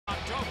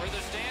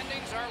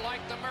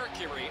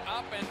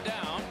up and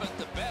down, but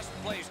the best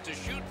place to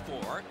shoot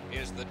for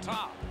is the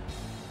top.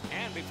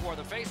 And before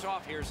the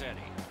face-off, here's Eddie.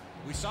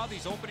 We saw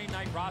these opening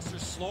night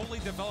rosters slowly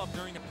develop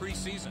during the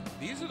preseason.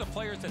 These are the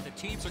players that the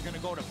teams are going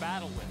to go to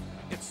battle with.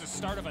 It's the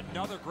start of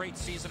another great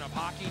season of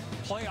hockey,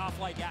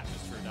 playoff-like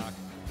atmosphere, Doc.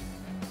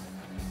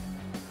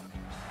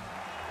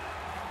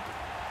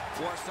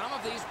 For some of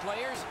these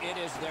players, it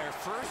is their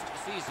first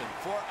season.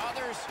 For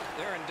others,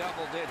 they're in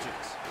double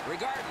digits.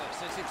 Regardless,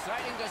 it's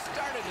exciting to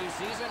start a new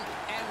season,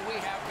 and we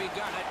have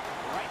begun it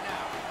right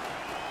now.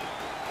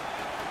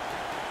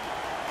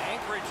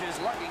 Anchorage is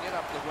lugging it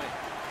up the wing.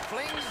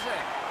 Flings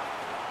it.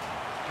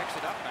 Picks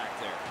it up back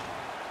there.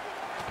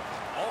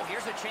 Oh,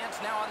 here's a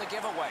chance now on the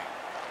giveaway.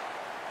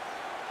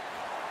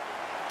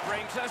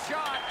 Brings a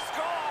shot.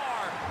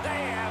 Score!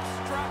 They have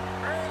struck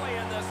early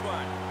in this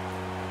one.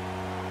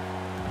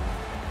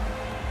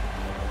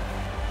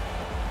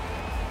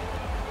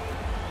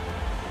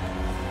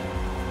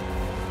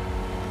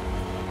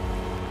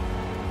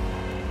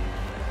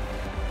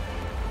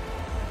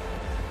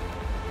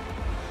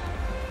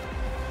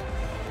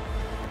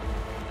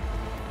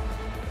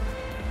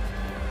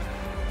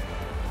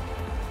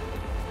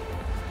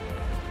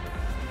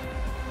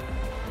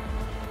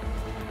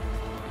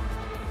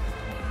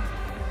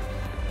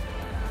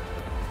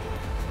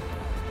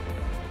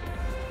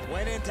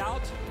 When in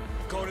doubt,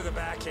 go to the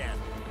backhand.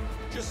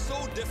 Just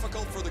so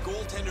difficult for the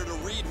goaltender to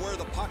read where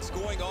the puck's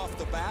going off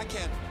the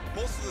backhand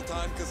most of the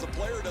time because the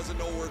player doesn't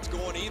know where it's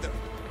going either.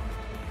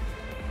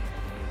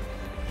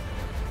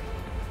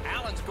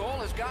 Allen's goal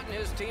has gotten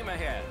his team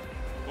ahead.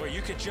 Boy,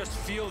 you can just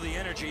feel the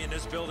energy in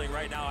this building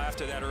right now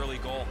after that early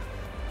goal.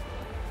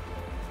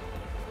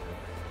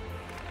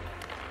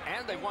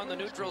 And they won the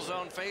neutral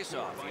zone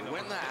faceoff. You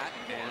win that,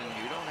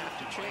 and you don't have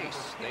to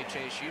chase. They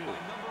chase you.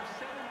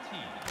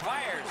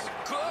 Fires.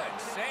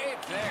 Good save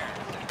there.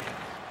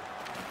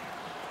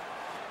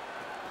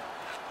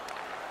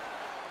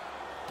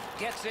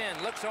 Gets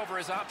in. Looks over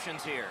his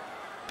options here.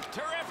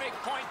 Terrific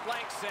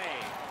point-blank save.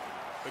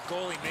 The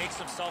goalie makes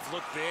himself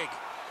look big.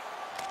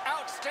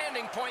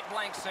 Outstanding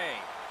point-blank save.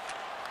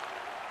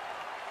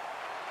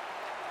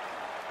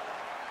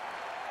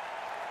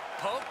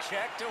 Poke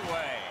checked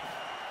away.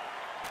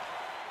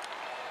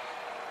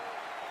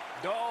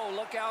 Oh,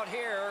 look out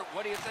here.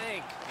 What do you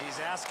think? He's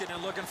asking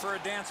and looking for a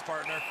dance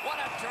partner. What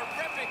a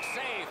terrific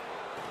save.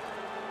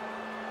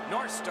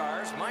 North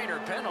Star's minor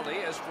penalty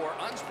is for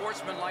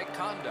unsportsmanlike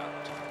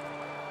conduct.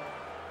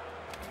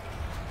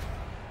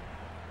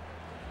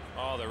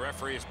 Oh, the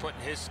referee is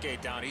putting his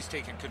skate down. He's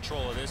taking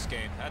control of this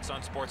game. That's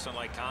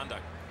unsportsmanlike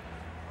conduct.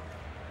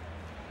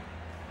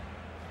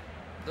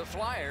 The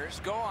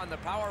Flyers go on the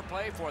power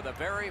play for the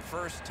very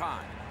first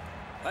time.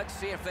 Let's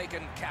see if they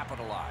can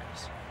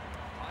capitalize.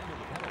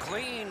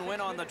 Clean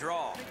win on the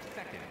draw.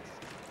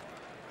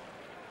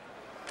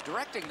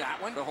 Directing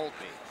that one to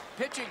Holtby.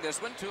 Pitching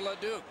this one to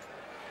Leduc.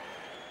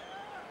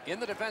 In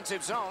the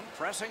defensive zone,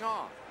 pressing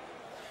on.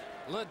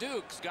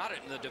 Leduc's got it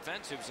in the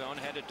defensive zone,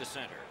 headed to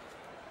center.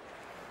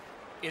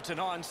 It's an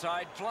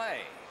onside play.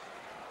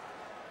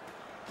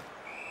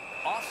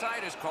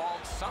 Offside is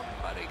called.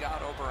 Somebody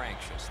got over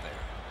anxious there.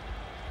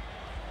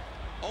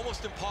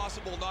 Almost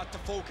impossible not to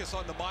focus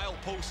on the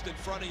milepost in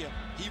front of him.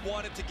 He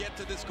wanted to get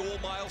to this goal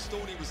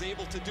milestone. He was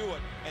able to do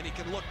it, and he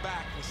can look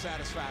back with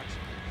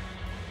satisfaction.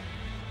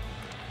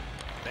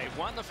 They've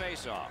won the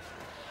faceoff.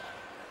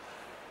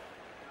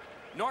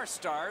 North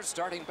Stars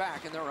starting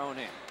back in their own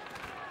end.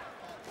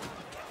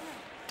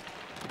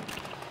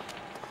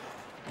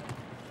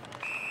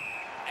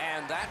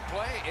 And that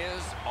play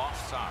is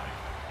offside.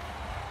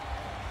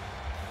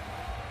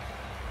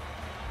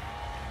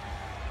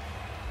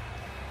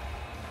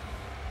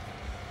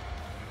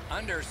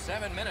 Under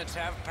 7 minutes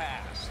have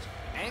passed.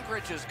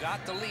 Anchorage has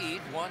got the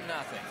lead, 1-0.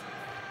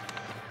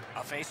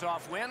 A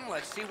face-off win.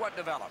 Let's see what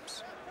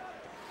develops.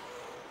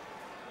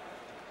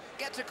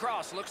 Gets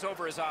across, looks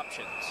over his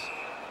options.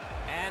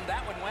 And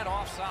that one went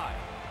offside.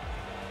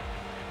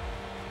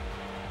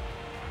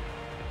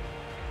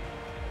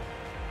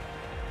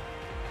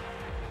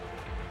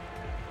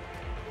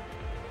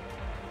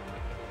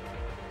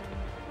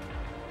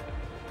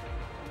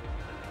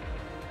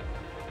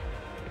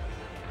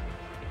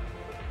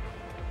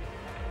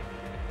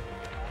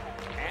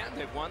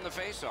 They've won the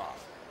faceoff.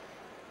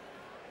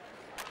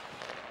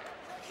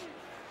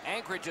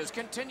 Anchorage is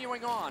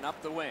continuing on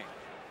up the wing.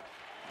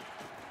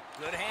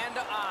 Good hand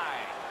to eye,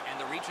 and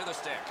the reach of the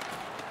stick.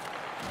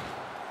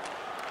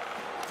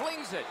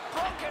 Flings it,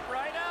 broke it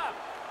right up.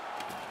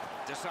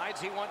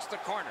 Decides he wants the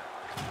corner.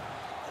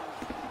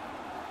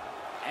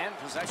 And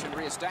possession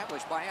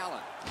reestablished by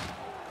Allen.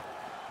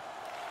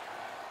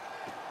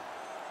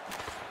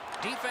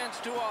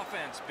 Defense to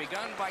offense,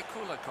 begun by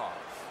Kulikov.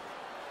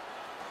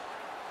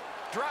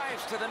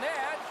 Drives to the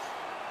net.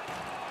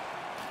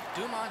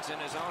 Dumont's in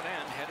his own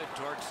end, headed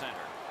towards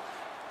center.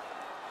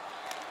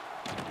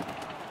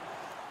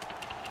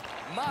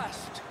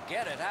 Must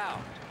get it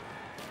out.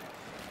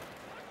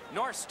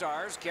 North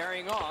Stars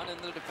carrying on in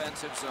the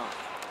defensive zone.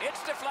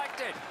 It's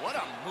deflected. What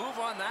a move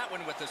on that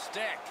one with the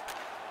stick.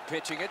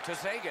 Pitching it to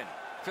Sagan.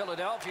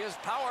 Philadelphia's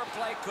power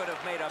play could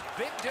have made a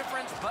big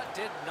difference, but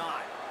did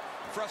not.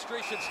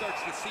 Frustration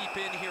starts to seep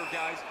in here,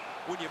 guys,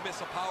 when you miss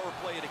a power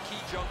play at a key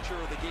juncture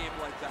of the game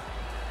like that.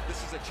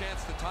 This is a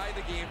chance to tie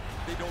the game.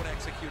 They don't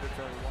execute it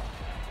very well.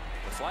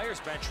 The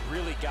Flyers bench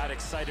really got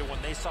excited when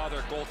they saw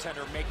their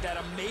goaltender make that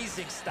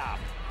amazing stop.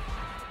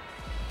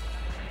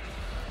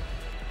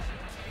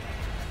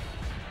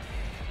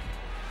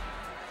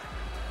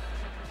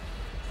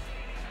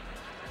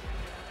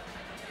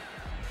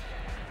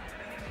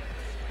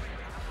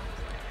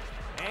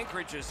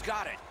 Anchorage has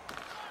got it.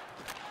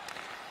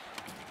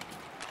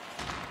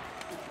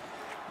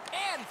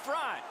 And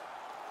front.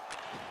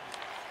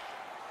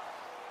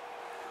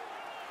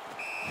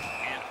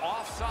 And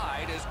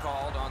offside is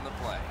called on the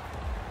play.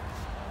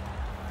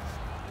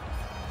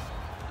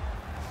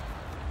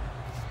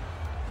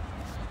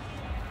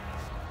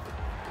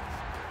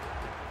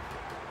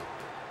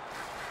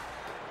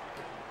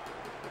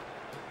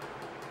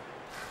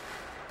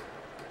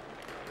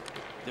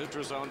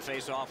 Neutral zone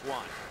face-off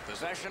one.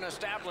 Possession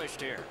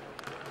established here.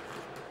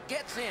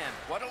 Gets in.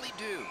 What'll he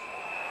do?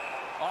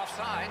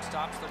 Offside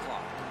stops the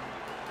clock.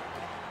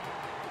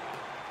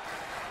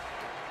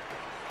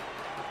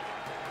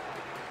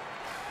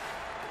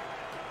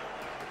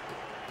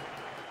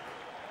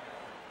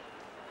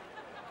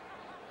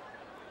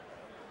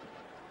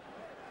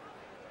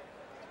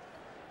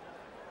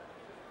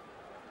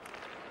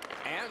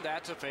 And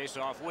that's a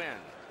face-off win.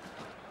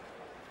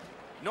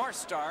 North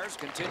Stars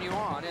continue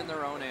on in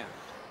their own end.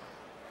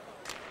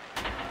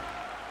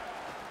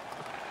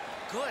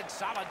 Good,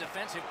 solid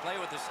defensive play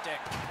with the stick.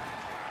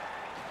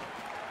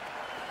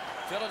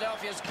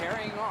 Philadelphia's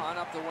carrying on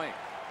up the wing.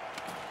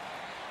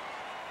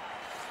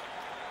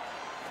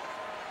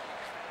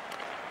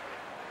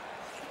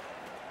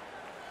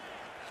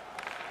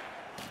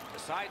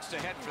 Decides to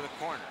head for the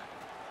corner.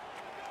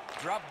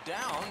 Drubbed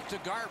down to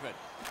Garvin.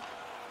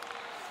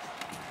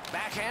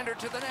 Backhander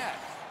to the net.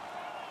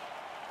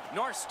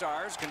 North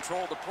Stars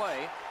control the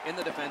play in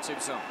the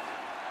defensive zone.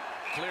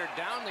 Cleared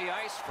down the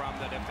ice from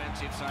the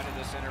defensive side of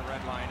the center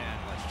red line, and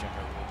let's check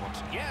our rule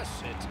books. Yes,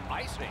 it's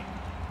icing.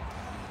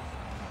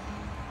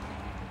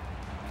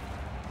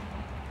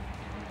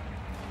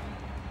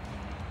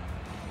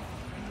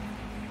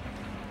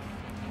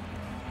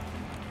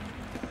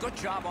 Good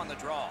job on the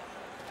draw.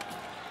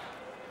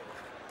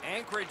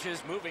 Anchorage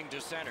is moving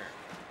to center.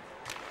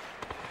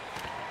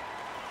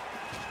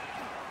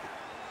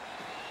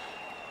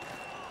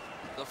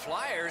 The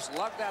Flyers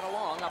lug that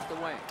along up the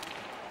wing.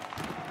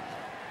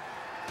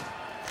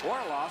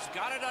 Orlov's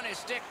got it on his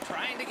stick,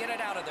 trying to get it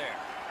out of there.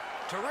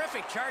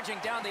 Terrific charging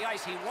down the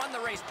ice. He won the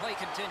race. Play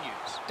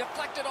continues.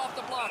 Deflected off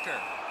the blocker.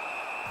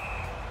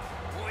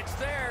 Oh, it's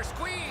there.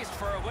 Squeezed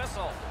for a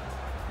whistle.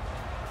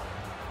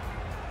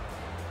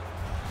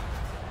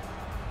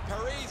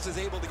 Perez is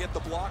able to get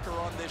the blocker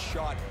on this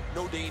shot.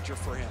 No danger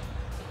for him.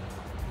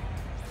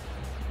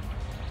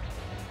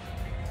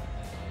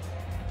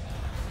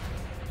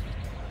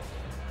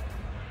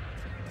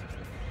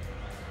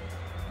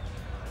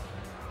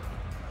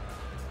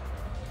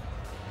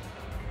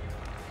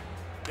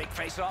 Big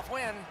face-off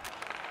win.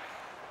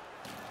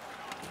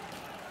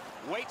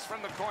 Waits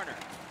from the corner.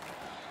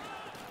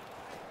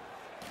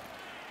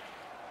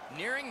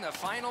 Nearing the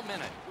final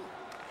minute.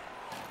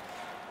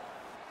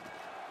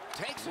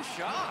 Takes a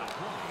shot.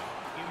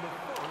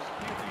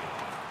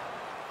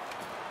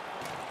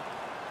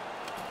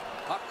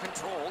 Puck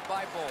controlled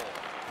by Bull.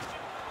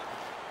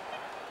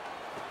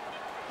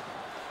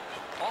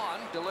 On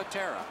de la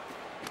Terra.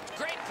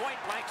 Great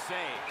point-blank save.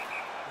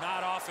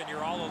 Not often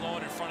you're all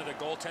alone in front of the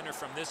goaltender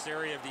from this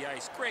area of the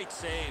ice. Great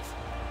save.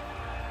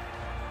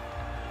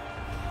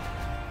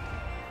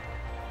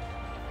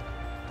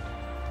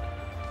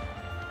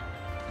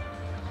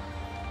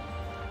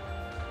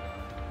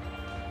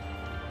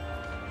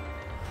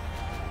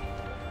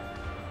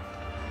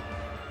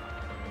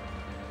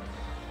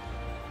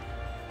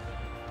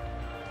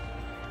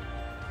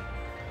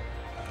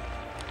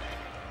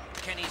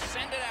 Can he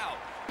send it out?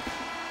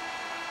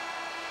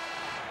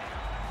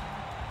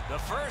 The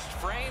first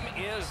frame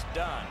is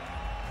done.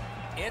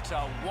 It's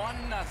a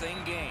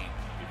 1-0 game.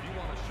 If you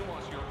want to show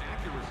us your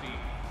accuracy,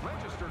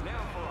 register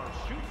now for our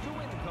Shoot to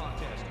Win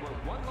contest, where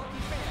one lucky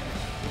fan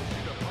will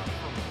shoot a puck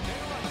from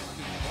dead ice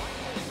to try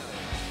and win an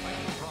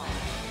exciting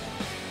prize.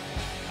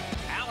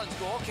 Allen's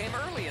goal came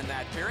early in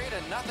that period,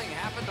 and nothing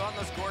happened on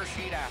the score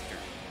sheet after.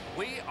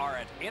 We are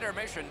at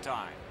intermission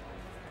time.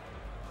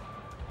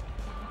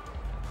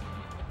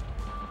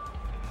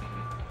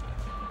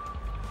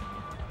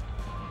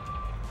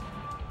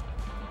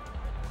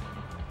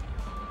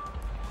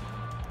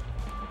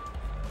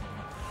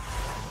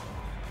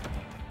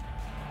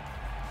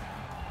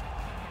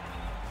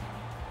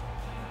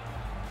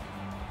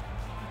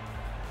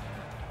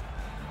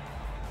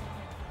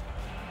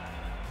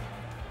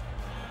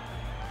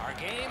 Our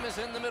game is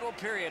in the middle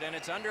period, and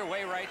it's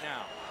underway right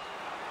now.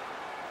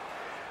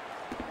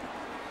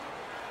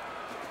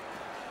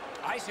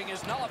 Icing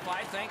is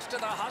nullified thanks to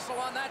the hustle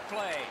on that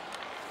play.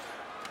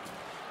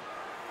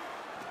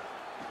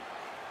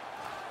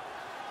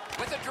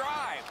 With it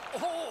drive.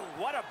 Oh,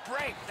 what a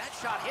break. That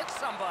shot hit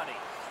somebody.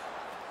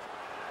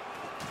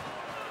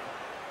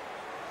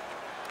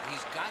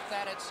 He's got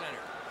that at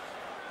center.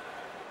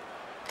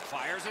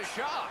 Fires a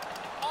shot.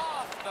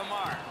 Off the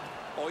mark.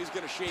 Oh, he's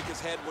going to shake his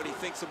head when he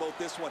thinks about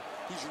this one.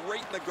 He's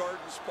right in the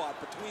garden spot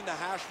between the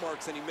hash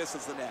marks, and he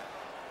misses the net.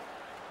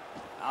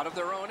 Out of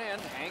their own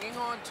end, hanging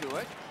on to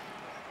it.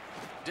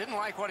 Didn't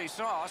like what he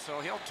saw, so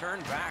he'll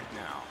turn back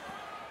now.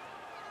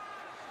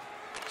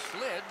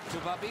 Slid to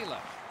Babila.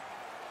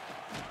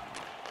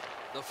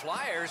 The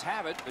Flyers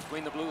have it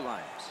between the blue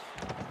lines.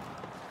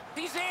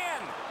 He's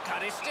in!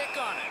 Got his stick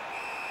on it.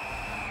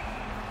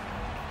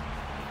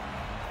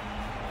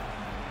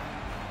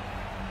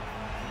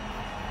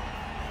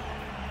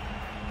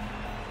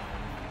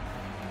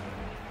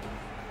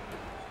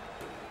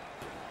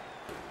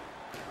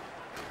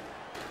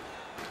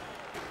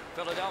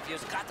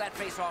 Philadelphia's got that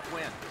face-off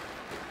win.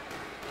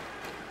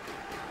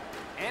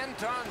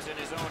 Anton's in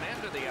his own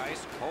end of the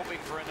ice, hoping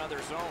for another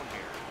zone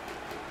here.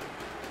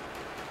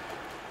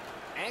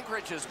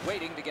 Anchorage is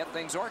waiting to get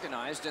things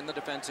organized in the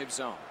defensive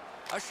zone.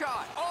 A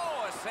shot.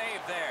 Oh, a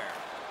save there.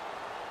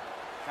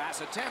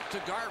 Pass attempt to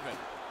Garvin.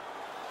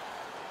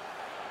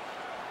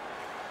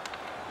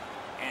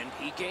 And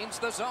he gains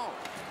the zone.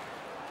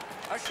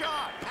 A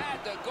shot.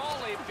 Had the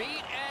goalie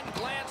beat and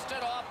glanced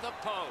it off the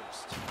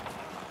post.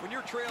 When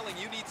you're trailing,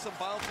 you need some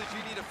bounces.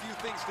 You need a few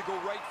things to go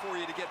right for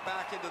you to get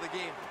back into the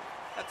game.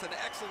 That's an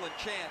excellent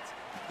chance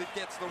that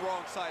gets the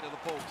wrong side of the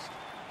post.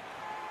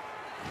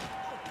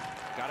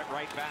 Got it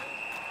right back.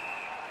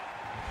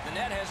 The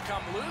net has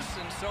come loose,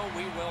 and so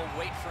we will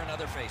wait for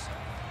another faceoff.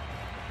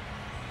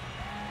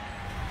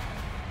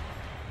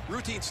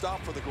 Routine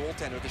stop for the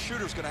goaltender. The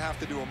shooter's going to have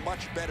to do a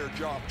much better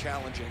job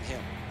challenging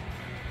him.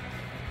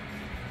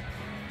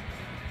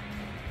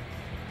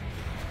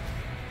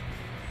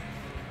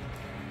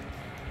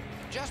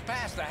 Just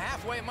past the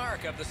halfway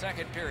mark of the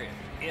second period.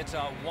 It's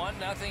a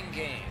 1-0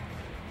 game.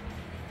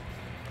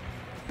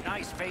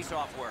 Nice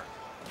face-off work.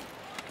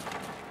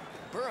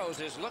 Burroughs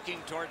is looking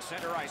towards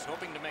center ice,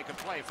 hoping to make a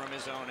play from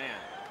his own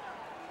end.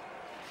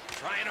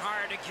 Trying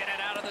hard to get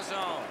it out of the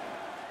zone.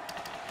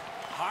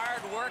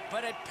 Hard work,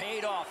 but it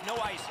paid off. No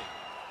icing.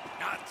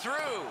 Not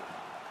through.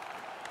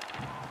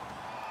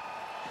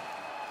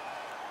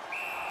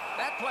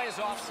 That play is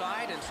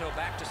offside, and so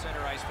back to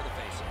center ice for the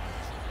face-off.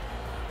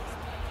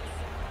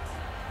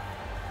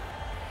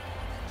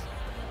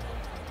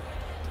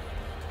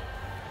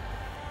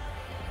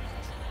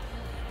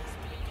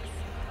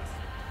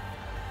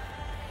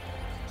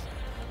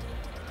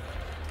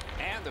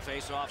 The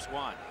face-off's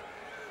won.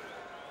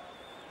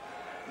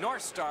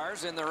 North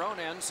Stars in their own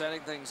end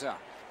setting things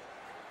up.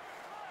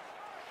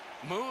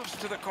 Moves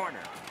to the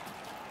corner.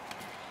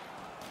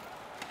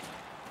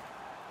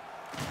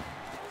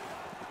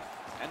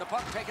 And the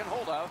puck taken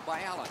hold of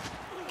by Allen.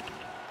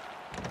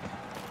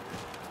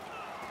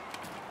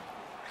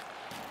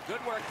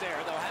 Good work there.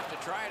 They'll have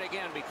to try it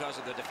again because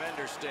of the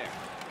defender's stick.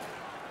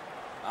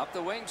 Up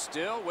the wing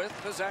still with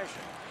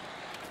possession.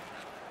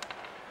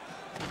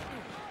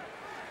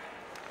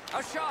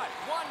 A shot.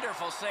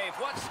 Wonderful save.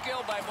 What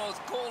skill by both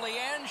goalie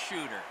and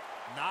shooter.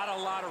 Not a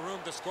lot of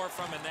room to score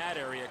from in that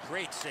area.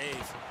 Great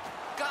save.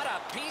 Got a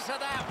piece of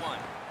that one.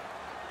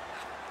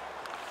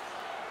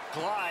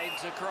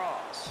 Glides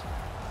across.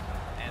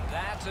 And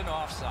that's an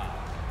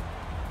offside.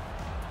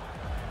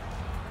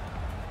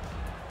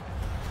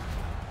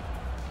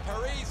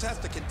 Parise has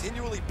to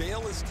continually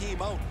bail his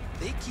team out.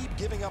 They keep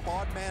giving up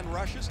odd man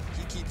rushes.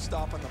 He keeps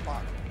stopping the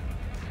puck.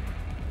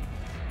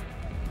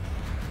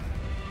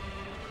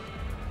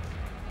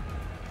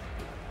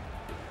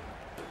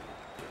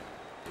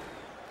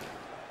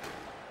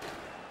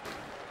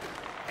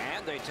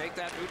 They take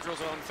that neutral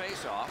zone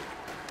face-off.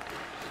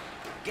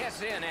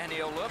 Gets in, and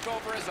he'll look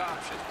over his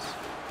options.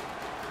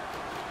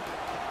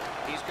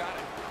 He's got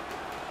it.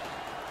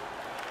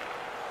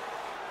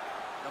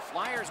 The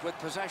Flyers with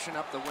possession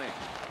up the wing.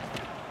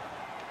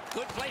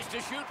 Good place to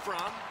shoot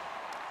from.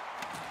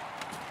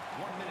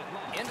 1 minute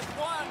left. And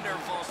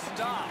wonderful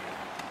stop.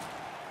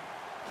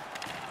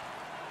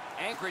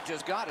 Anchorage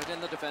has got it in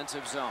the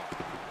defensive zone.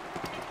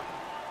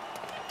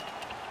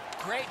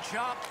 Great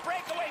job.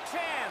 Breakaway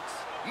chance.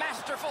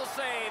 Masterful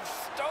save.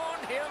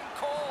 Stoned him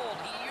cold.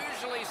 He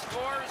usually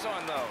scores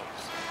on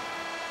those.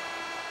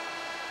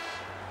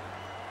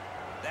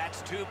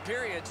 That's 2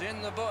 periods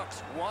in the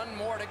books. 1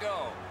 more to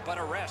go. But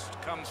a rest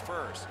comes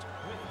first.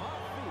 With hot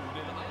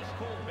food and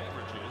ice-cold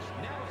beverages,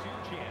 now's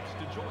your chance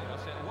to join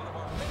us at one of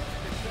our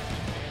favorite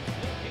concession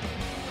stands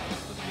located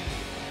throughout the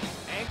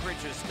stadium.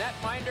 Anchorage's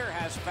netminder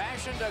has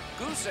fashioned a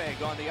goose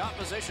egg on the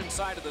opposition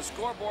side of the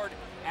scoreboard.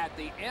 At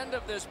the end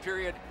of this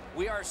period,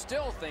 we are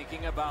still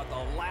thinking about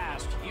the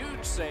last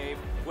huge save,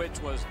 which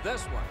was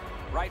this one,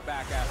 right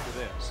back after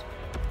this.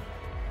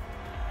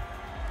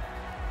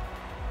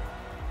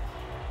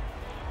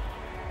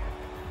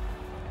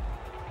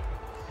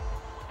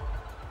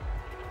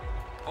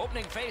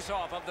 Opening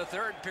faceoff of the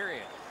third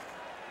period.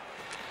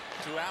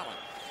 To Allen.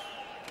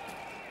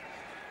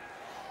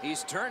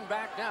 He's turned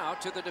back now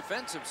to the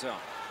defensive zone.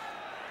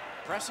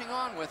 Pressing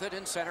on with it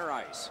in center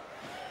ice.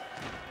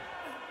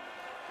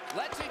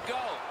 Lets it go.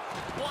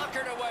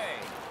 Blockered away.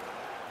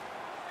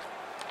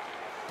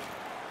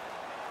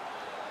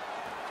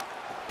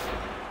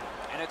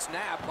 And it's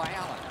nabbed by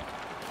Allen.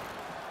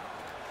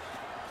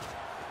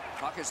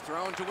 Puck is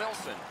thrown to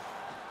Wilson.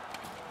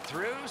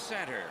 Through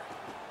center.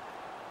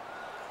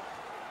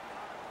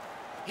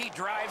 He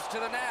drives to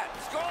the net.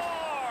 Score!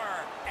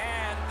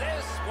 And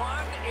this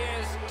one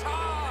is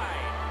tied.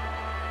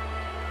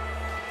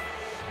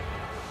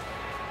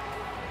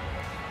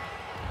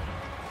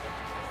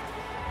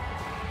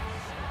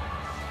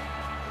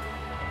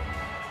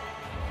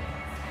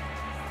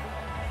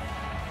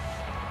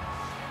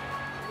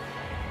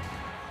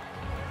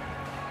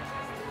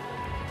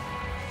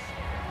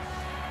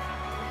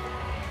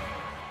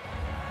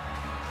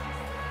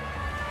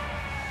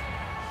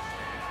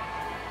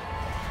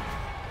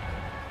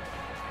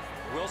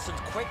 Wilson's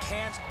quick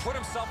hands put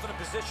himself in a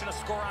position to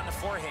score on the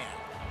forehand.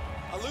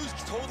 Allou's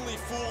totally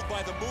fooled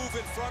by the move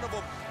in front of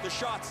him. The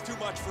shot's too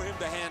much for him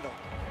to handle.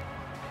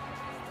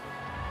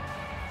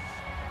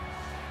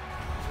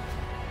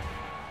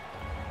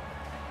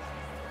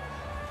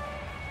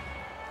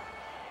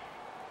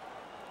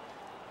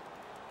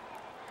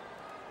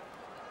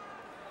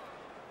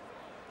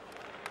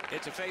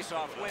 It's a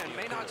face-off win.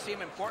 May not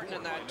seem important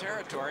in that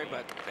territory,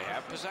 but they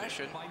have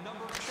possession.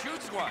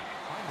 Shoots one.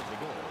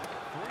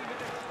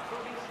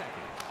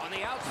 On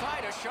the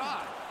outside, a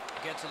shot.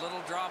 Gets a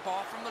little drop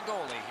off from the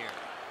goalie here.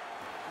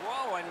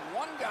 Whoa, and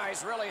one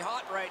guy's really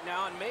hot right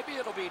now, and maybe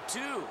it'll be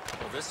two.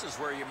 Well, this is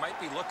where you might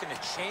be looking to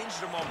change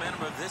the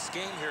momentum of this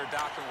game here,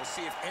 Doc, and we'll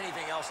see if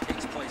anything else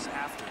takes place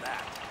after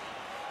that.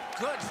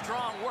 Good,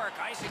 strong work.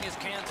 Icing is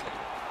canceled.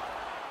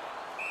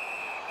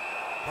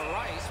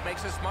 Price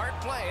makes a smart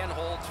play and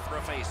holds for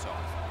a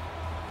face-off.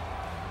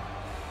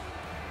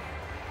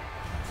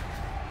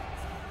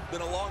 Been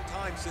a long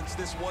time since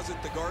this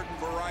wasn't the garden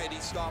variety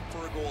stop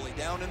for a goalie.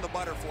 Down in the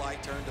butterfly,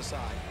 turned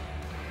aside.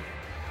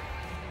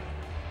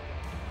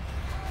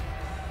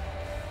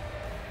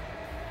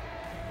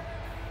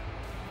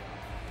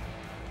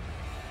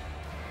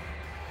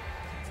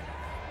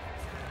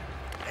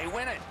 They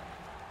win it.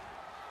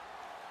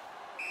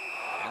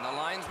 And the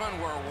linesmen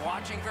were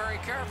watching very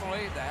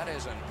carefully. That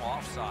is an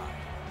offside.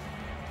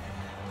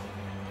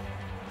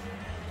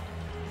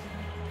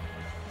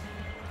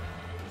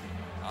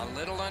 A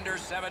little under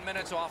 7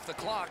 minutes off the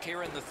clock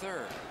here in the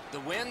third. The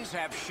winds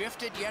have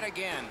shifted yet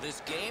again.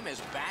 This game is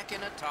back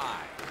in a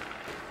tie.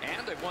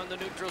 And they've won the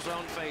neutral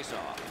zone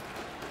faceoff.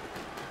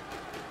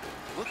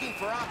 Looking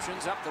for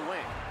options up the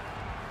wing.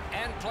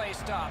 And play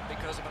stopped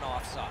because of an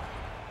offside.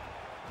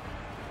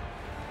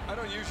 I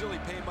don't usually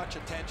pay much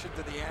attention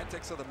to the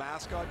antics of the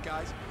mascot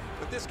guys,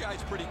 but this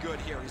guy's pretty good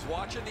here. He's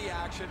watching the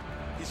action,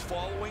 he's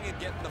following and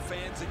getting the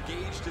fans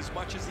engaged as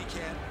much as he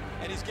can,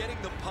 and he's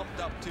getting them pumped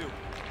up too.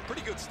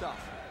 Pretty good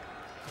stuff.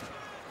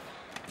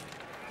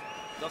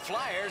 The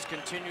Flyers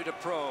continue to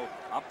probe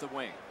up the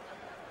wing.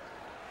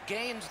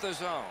 Gains the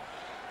zone.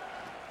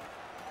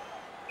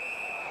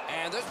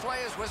 And this play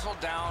is whistled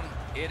down.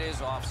 It is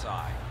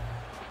offside.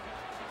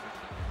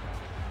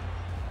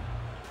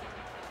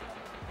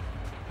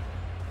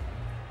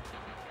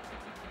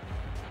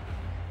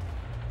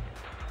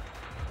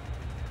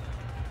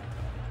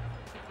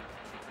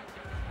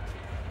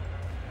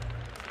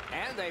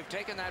 And they've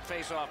taken that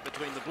face-off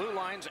between the blue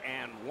lines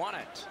and won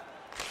it.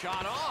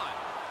 Shot on.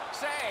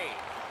 Save.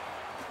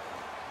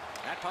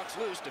 That puck's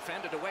loose,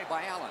 defended away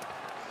by Allen.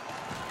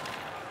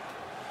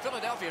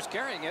 Philadelphia's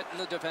carrying it in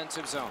the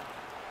defensive zone.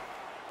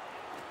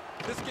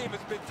 This game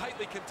has been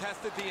tightly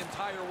contested the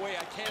entire way.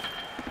 I can't...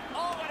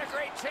 Oh, what a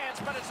great chance,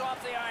 but it's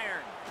off the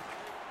iron.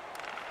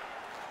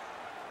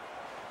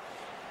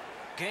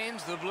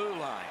 Gains the blue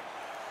line.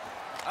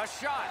 A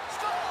shot.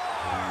 Score!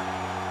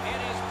 In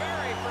his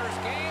very first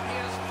game,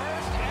 his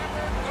first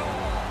ever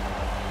goal.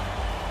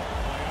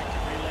 I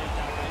can relate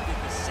that. I did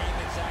the same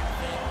exact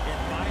thing in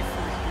my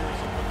first year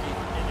as a rookie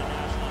in the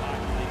National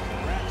Hockey League.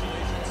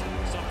 Congratulations.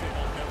 Something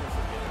I'll never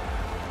forget.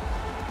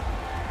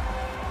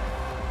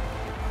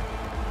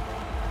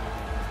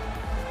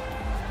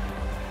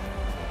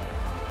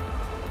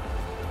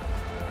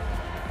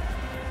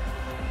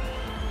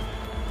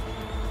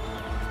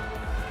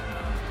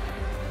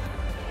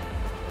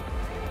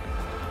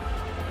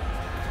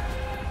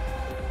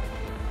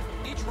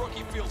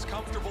 Rookie feels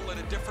comfortable at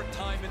a different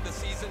time in the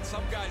season.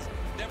 Some guys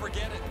never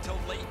get it until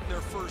late in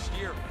their first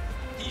year.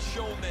 He's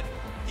shown that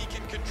he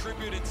can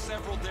contribute in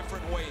several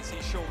different ways.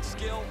 He's shown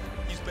skill.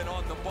 He's been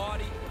on the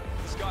body.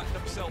 He's gotten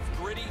himself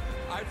gritty.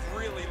 I've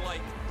really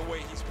liked the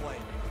way he's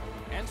played.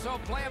 And so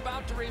play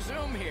about to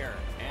resume here.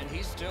 And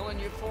he's still in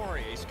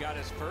euphoria. He's got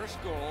his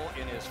first goal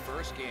in his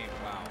first game.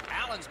 Wow.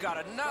 Allen's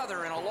got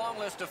another in a long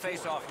list of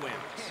face-off wins.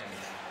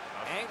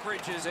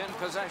 Anchorage is in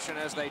possession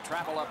as they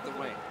travel up the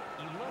wing.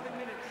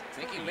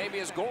 Thinking maybe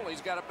his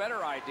goalie's got a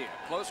better idea.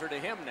 Closer to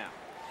him now.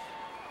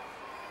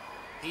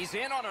 He's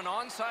in on an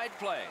onside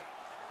play.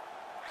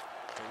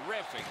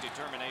 Terrific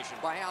determination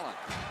by Allen.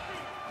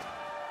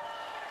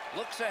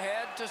 Looks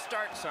ahead to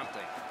start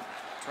something.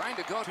 Trying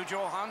to go to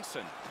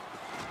Johansson.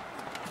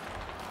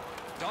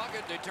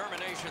 Dogged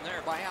determination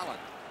there by Allen.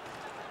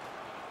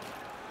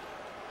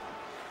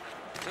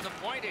 To the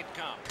point it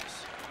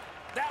comes.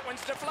 That one's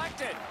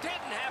deflected.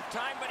 Didn't have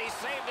time, but he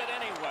saved it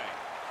anyway.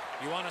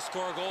 You want to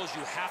score goals,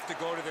 you have to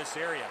go to this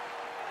area.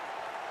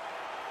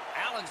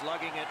 Allen's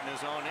lugging it in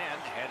his own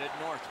end, headed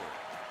northward.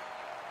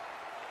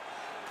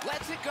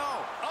 Lets it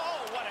go.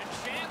 Oh, what a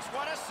chance,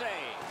 what a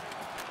save.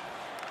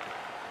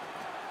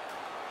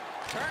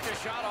 Turned a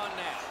shot on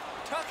net.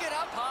 Took it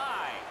up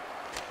high.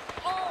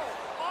 Oh,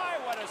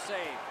 my, what a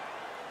save.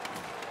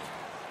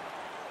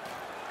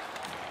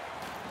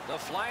 The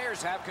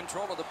Flyers have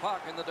control of the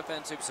puck in the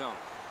defensive zone.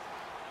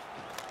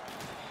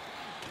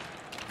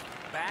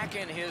 Back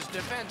in his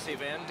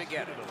defensive end to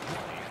get it.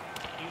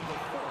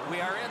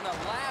 We are in the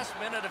last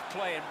minute of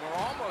play, and we're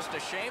almost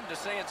ashamed to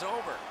say it's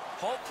over.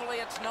 Hopefully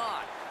it's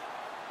not.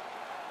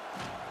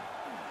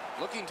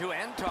 Looking to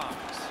end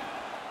talks.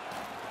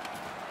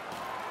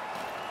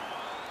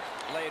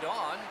 Laid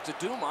on to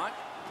Dumont.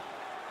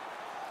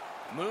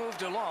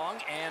 Moved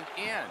along and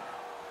in.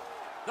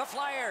 The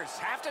Flyers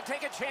have to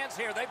take a chance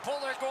here. They pull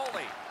their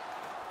goalie.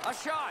 A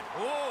shot.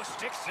 Oh,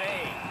 stick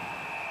save.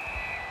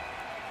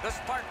 The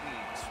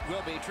Spartans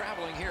will be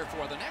traveling here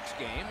for the next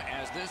game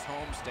as this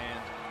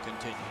homestand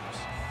continues.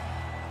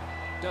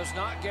 Does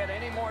not get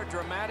any more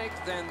dramatic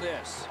than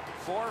this.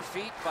 4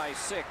 feet by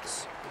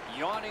 6.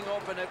 Yawning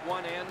open at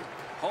one end,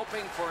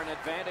 hoping for an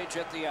advantage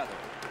at the other.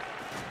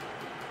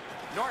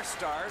 North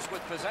Stars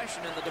with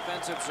possession in the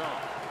defensive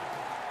zone.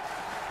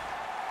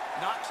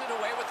 Knocks it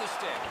away with the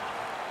stick.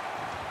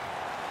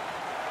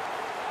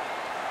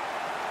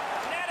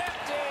 Net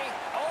empty.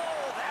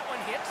 Oh, that one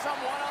hit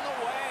someone on the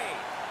way.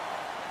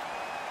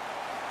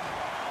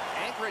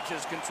 Anchorage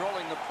is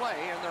controlling the play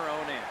in their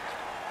own end.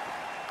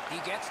 He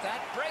gets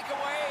that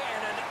breakaway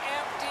and an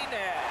empty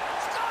net.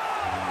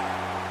 Score!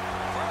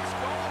 First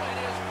goal in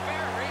his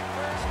very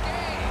first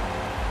game.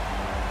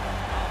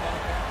 How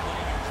about that,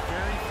 playing his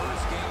very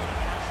first game in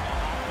the National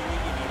Hockey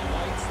League, and he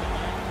lights the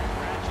night.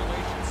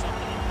 Congratulations,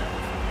 something you'll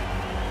never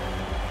forget.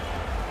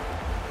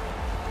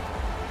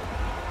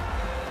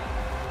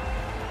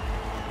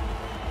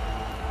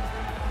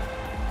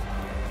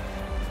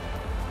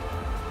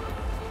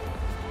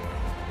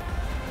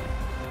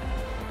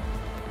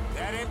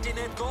 That empty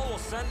net goal will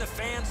send the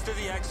fans to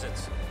the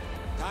exits.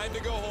 Time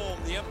to go home.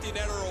 The empty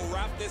netter will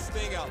wrap this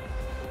thing up.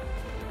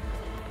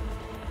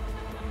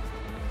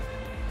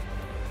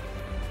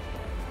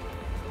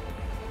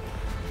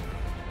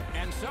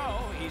 And so,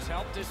 he's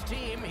helped his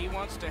team. He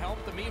wants to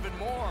help them even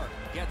more.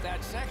 Get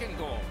that second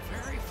goal.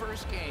 Very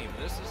first game.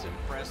 This is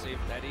impressive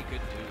that he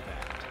could do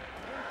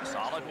that.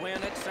 Solid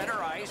win at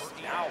center ice.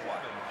 Now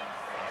what?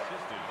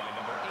 Assisted by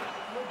number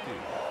 8,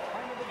 Leduc.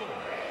 Time of the goal,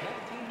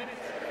 19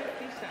 minutes,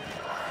 50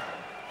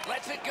 seconds.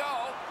 Lets it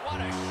go.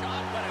 What a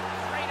shot. What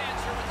a